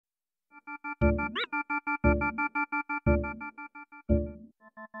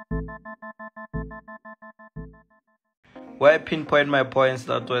Where I pinpoint my points,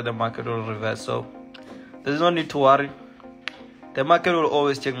 that's where the market will reverse. So there's no need to worry. The market will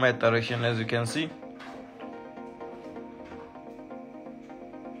always take my direction, as you can see.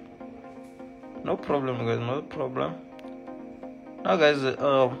 No problem, guys, no problem. Now, guys,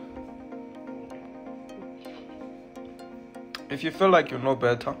 if you feel like you know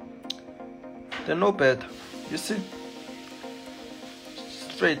better, then know better. You see,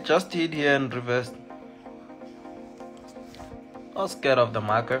 straight, just hit here and reverse. Not scared of the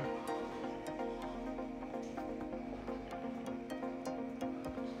market.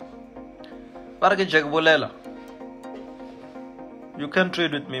 You can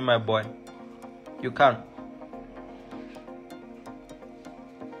trade with me, my boy. You can.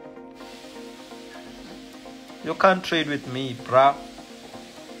 You can't trade with me, bruh.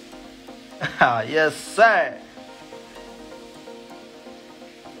 Yes, sir.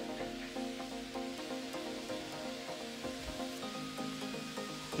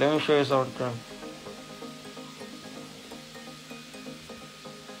 Let me show you something.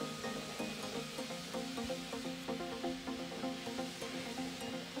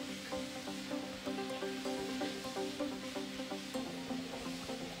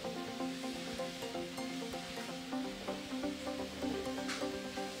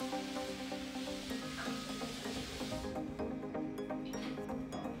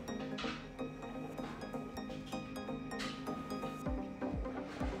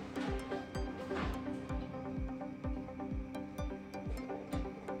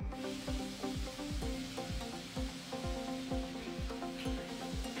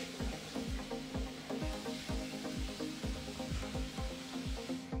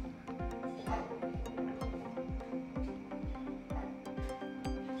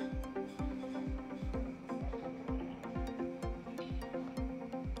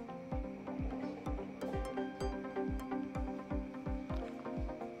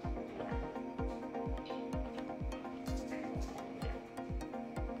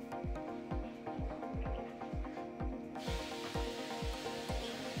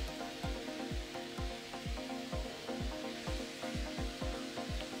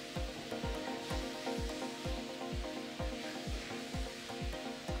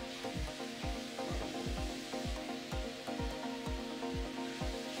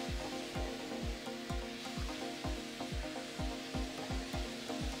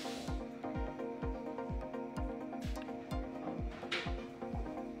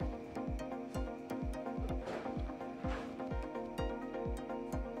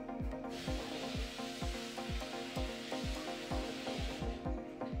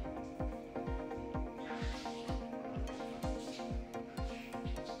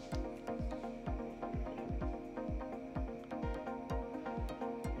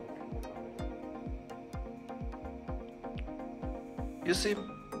 You see,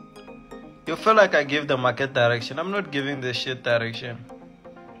 you feel like I give the market direction. I'm not giving the shit direction.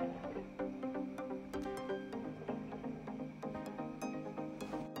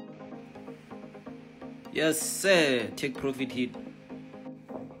 Yes, sir. Take profit hit.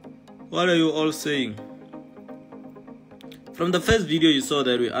 What are you all saying? From the first video, you saw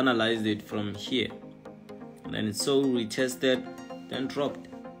that we analyzed it from here. And then it's so retested, then dropped.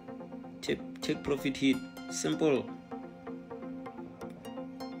 Take profit hit. Simple.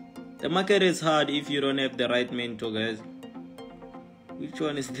 The market is hard if you don't have the right mentor, guys. Which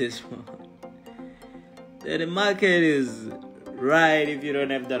one is this one? The market is right if you don't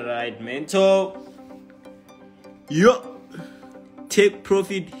have the right mentor. Yo, take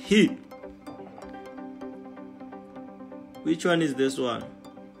profit hit. Which one is this one?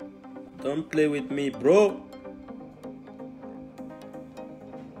 Don't play with me, bro.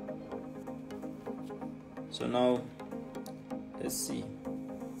 So now, let's see.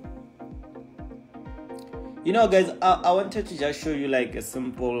 You know, guys, I wanted to just show you like a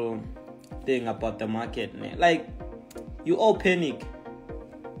simple thing about the market. Like, you all panic.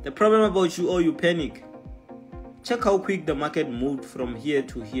 The problem about you all, you panic. Check how quick the market moved from here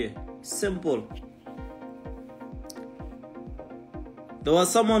to here. Simple. There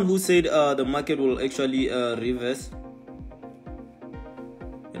was someone who said the market will actually reverse.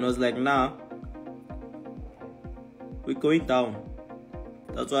 And I was like, nah, we're going down.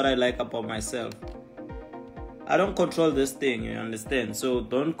 That's what I like about myself. I don't control this thing, you understand? So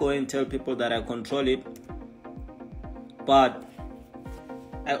don't go and tell people that I control it. But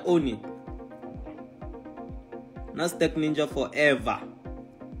I own it. Nasdaq Ninja forever.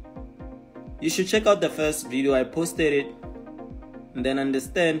 You should check out the first video. I posted it. and then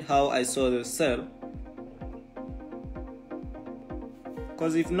understand how I saw the sell,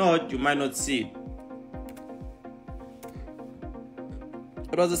 because if not, you might not see it.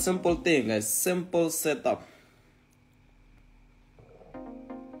 It was a simple thing, a simple setup.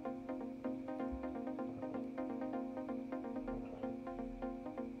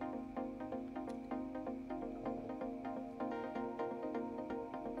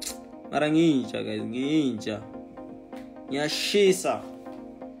 Mara nginja guys, nginja. Nyashisa.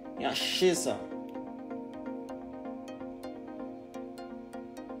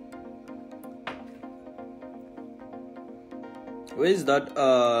 Where is that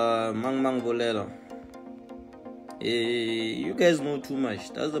Mang Volela? You guys know too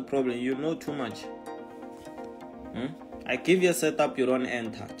much. That's the problem. You know too much. I give you a setup, you don't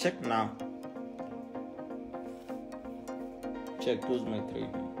enter. Check now. Check, close my trade.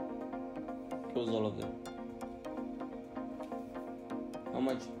 Close all of them. How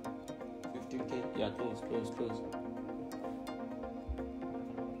much? 15k? Yeah, close.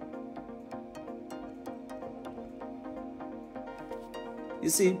 You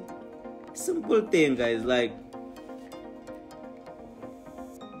see, simple thing, guys. Like,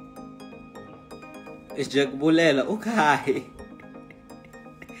 it's Jack Bolela. Okay.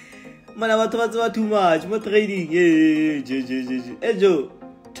 Man, I want too much. More trading. Hey, Joe,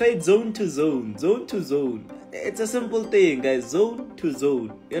 trade zone to zone. It's a simple thing, guys. Zone to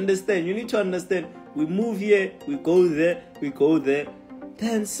zone. You understand? You need to understand. We move here, we go there.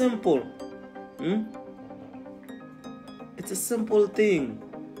 Then simple. It's a simple thing.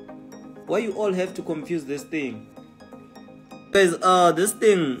 Why you all have to confuse this thing? Guys, this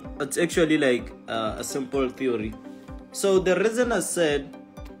thing, it's actually like a simple theory. So the reason I said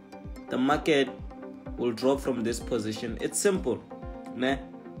the market will drop from this position, it's simple. Nah?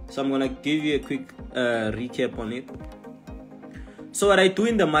 So I'm gonna give you a quick recap on it. So what I do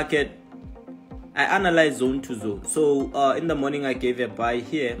in the market, I analyze zone to zone. So in the morning I gave a buy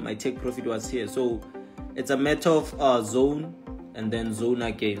here, my take profit was here. So it's a matter of zone and then zone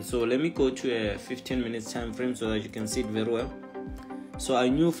again. So let me go to a 15 minutes time frame so that you can see it very well. So I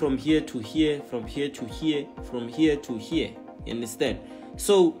knew from here to here, from here to here, from here to here. You understand?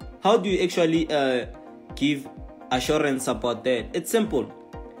 So how do you actually give assurance about that? It's simple.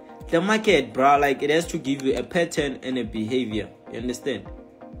 The market, bro, like, it has to give you a pattern and a behavior. You understand?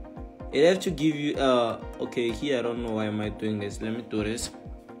 It has to give you okay, here I don't know why am I doing this. Let me do this.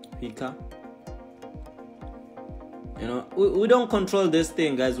 Pika. You know, we don't control this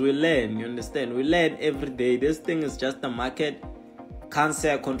thing, guys. We learn. You understand? We learn every day. This thing is just the market. Can't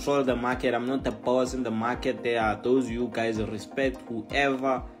say I control the market. I'm not the boss in the market. There are those you guys respect,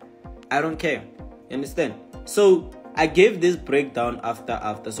 whoever. I don't care. You understand? So I gave this breakdown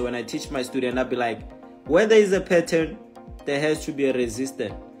after. So when I teach my student, I'll be like, where there is a pattern, there has to be a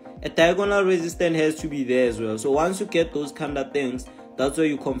resistance. A diagonal resistance has to be there as well. So once you get those kind of things, that's where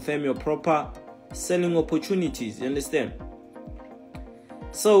you confirm your proper selling opportunities. You understand?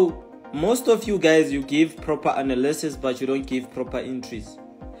 So most of you guys, you give proper analysis, but you don't give proper entries.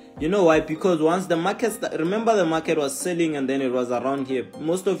 You know why? Because once the market remember the market was selling and then it was around here.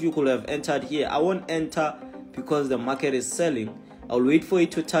 Most of you could have entered here. I won't enter because the market is selling. I'll wait for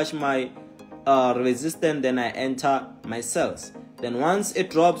it to touch my resistance, then I enter my sales. Then once it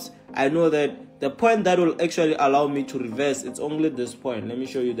drops, I know that the point that will actually allow me to reverse, it's only this point. Let me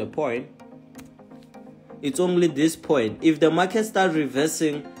show you the point. It's only this point. If the market starts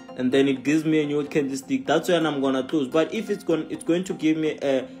reversing and then it gives me a new candlestick, that's when I'm gonna close. But if it's going to give me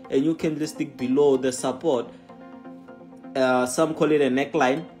a new candlestick below the support, some call it a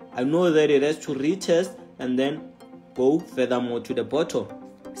neckline, I know that it has to retest and then go furthermore to the bottom.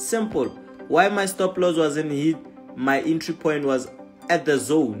 Simple. Why my stop loss wasn't hit, my entry point was at the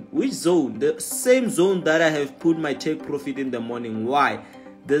zone. Which zone? The same zone that I have put my take profit in the morning. Why?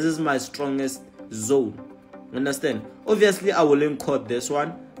 This is my strongest zone. Understand? Obviously I wouldn't quote this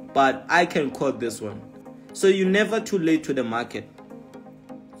one, but I can quote this one. So you're never too late to the market.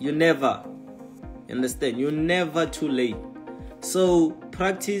 You never. Understand? You're never too late. So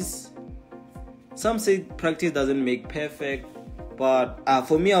practice. Some say practice doesn't make perfect, but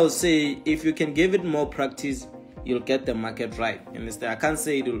for me, I would say if you can give it more practice, you'll get the market right. Understand? I can't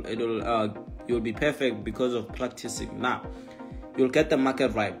say you'll be perfect because of practicing. Now, you'll get the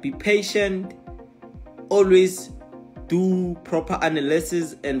market right. Be patient. Always do proper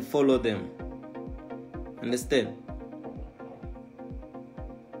analysis and follow them. Understand?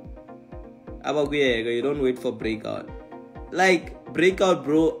 You don't wait for breakout. Like breakout,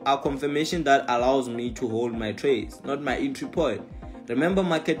 bro, are confirmation that allows me to hold my trades, not my entry point. Remember,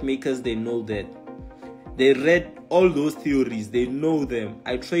 market makers, they know that. They read all those theories. They know them.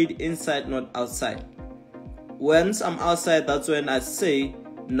 I trade inside, not outside. Once I'm outside, that's when I say,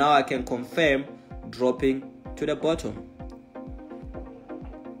 now I can confirm dropping to the bottom.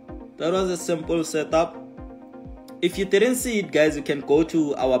 That was a simple setup. If you didn't see it, guys, you can go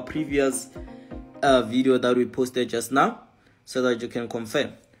to our previous video that we posted just now so that you can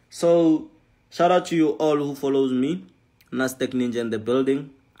confirm. So shout out to you all who follows me. Nasdaq Ninja in the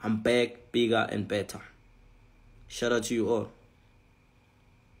building. I'm back, bigger and better. Shout out to you all.